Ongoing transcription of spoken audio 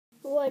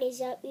What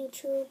is up,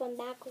 YouTube? I'm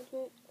back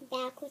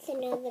with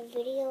another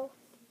video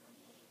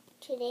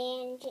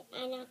today, and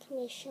I'm not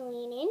going to be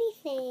showing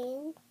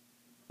anything.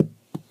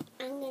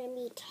 I'm going to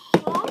be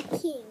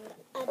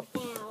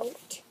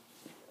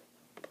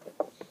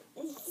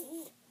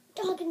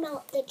talking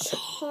about the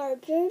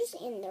Chargers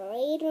and the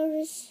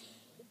Raiders.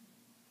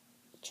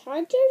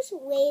 Chargers,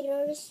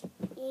 Raiders,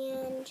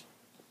 and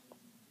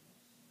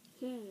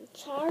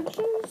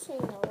Chargers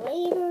and the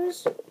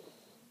Raiders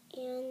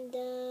and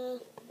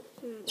the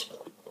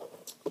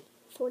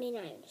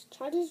 49'ers.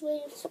 Chargers,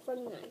 Raiders,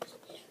 49'ers.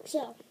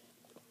 So,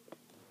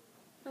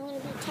 I'm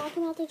going to be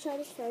talking about the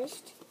Chargers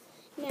first.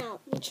 Now,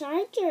 the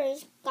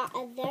Chargers got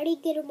a very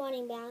good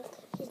running back.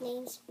 His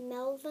name's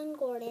Melvin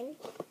Gordon.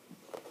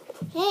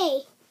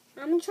 Hey,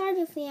 I'm a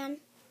Charger fan.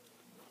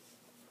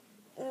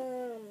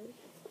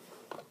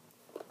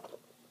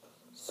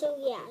 So,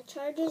 yeah,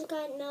 Chargers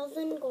got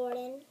Melvin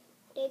Gordon.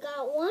 They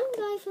got one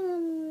guy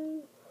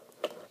from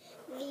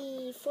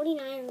the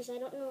 49'ers. I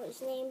don't know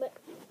his name, but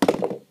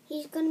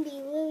he's going to be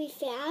really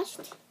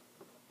fast.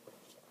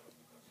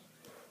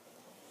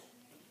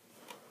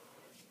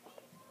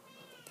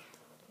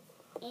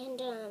 And,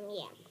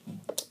 yeah.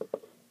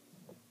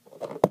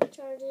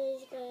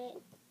 Chargers got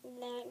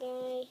that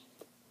guy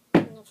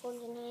and the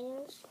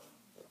 49'ers.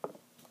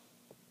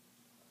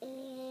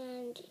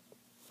 And,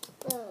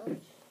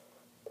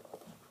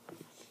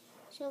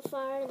 so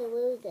far, they're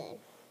really good.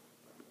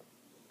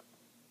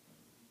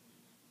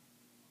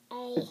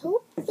 I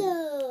hope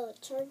the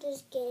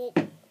Chargers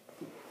get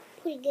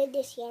pretty good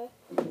this year.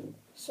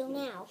 So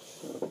now,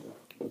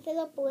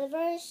 Philip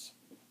Rivers,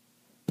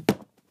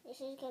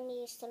 this is going to be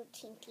his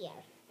 13th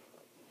year,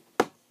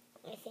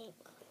 I think.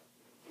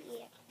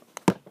 Yeah.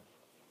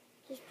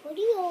 He's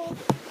pretty old.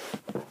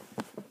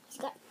 He's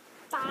got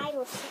 5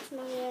 or 6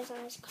 more years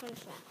on his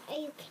contract. Are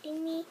you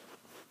kidding me?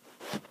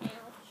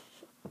 Now,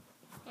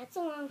 that's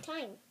a long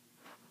time.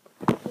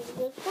 He's a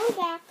good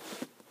quarterback.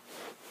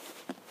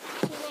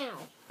 So now,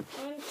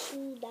 on to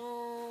the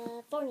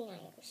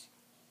 49'ers.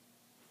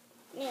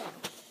 Now,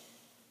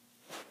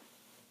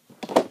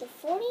 the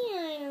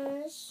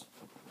 49'ers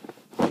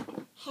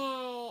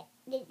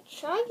the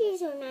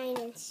Chargers are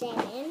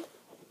 9-7,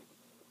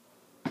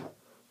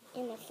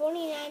 and the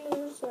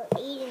 49'ers are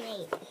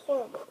 8-8.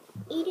 Horrible.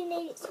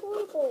 8-8 is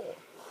horrible.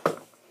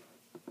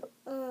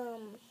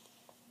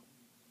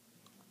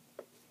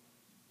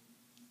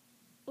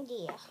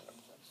 Yeah.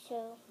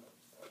 So,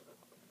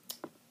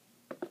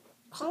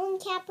 Colin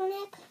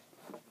Kaepernick,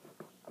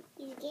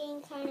 he's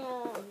getting kind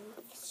of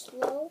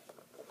slow.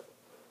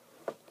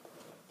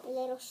 A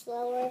little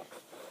slower.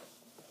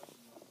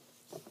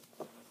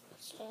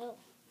 So,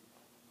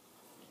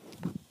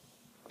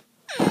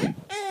 okay.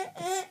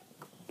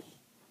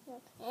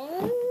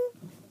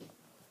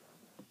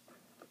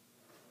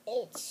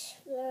 It's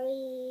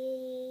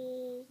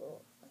very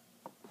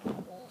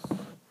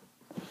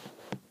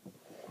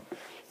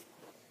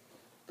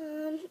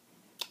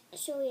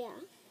so yeah.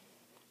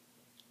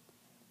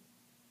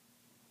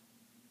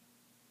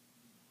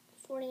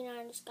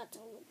 49ers got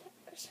some good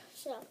players.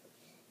 So,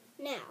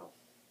 now,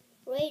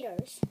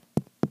 Raiders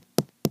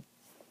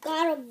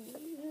got a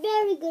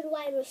very good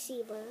wide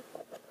receiver.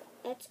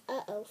 That's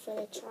for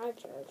the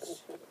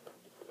Chargers.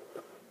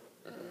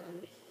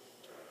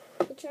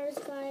 The Chargers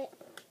got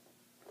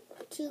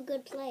 2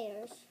 good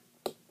players.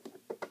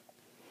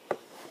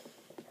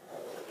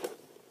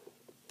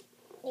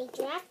 They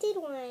drafted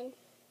one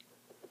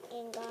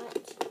and got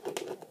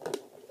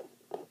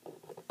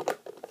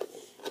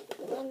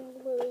one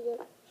really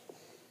good.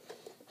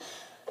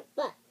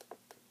 But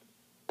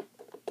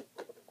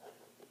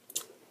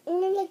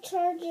one of the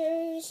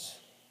Chargers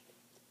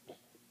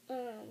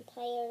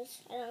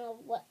players, I don't know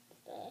what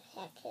the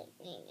heck his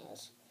name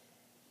is.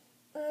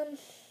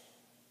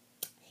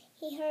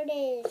 He hurt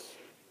his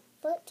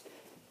foot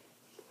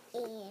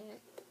in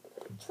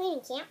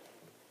training camp.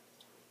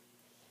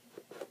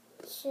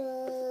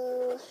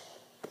 So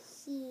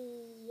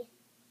he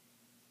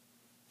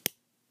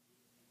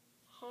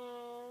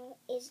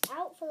is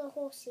out for the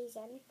whole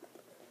season.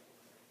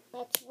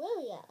 That's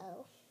really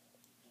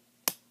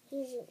He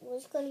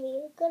was going to be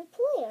a good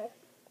player.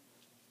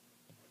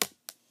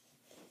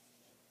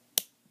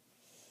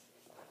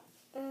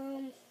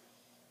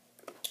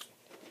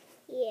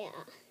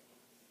 Yeah.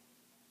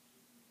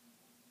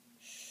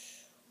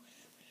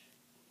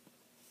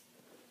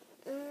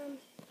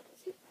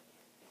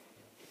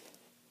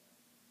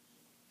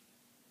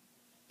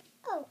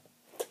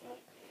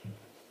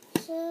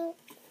 So,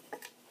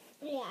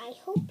 yeah, I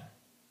hope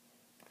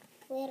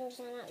Raiders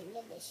are not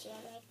good this year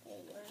like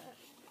they were.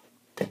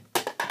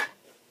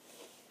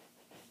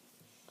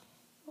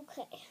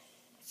 Okay,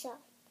 so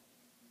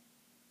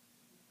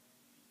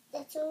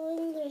that's all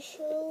I'm going to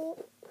show.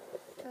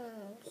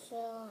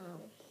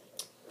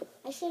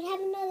 I should have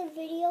another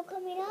video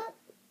coming up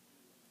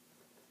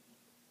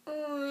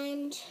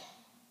on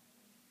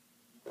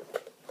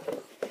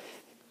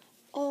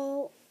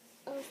all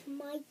of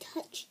my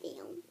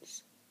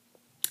touchdowns.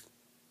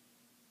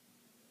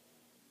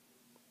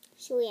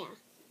 So yeah,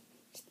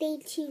 stay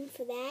tuned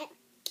for that.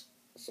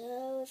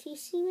 So if you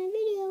see my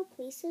video,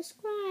 please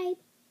subscribe.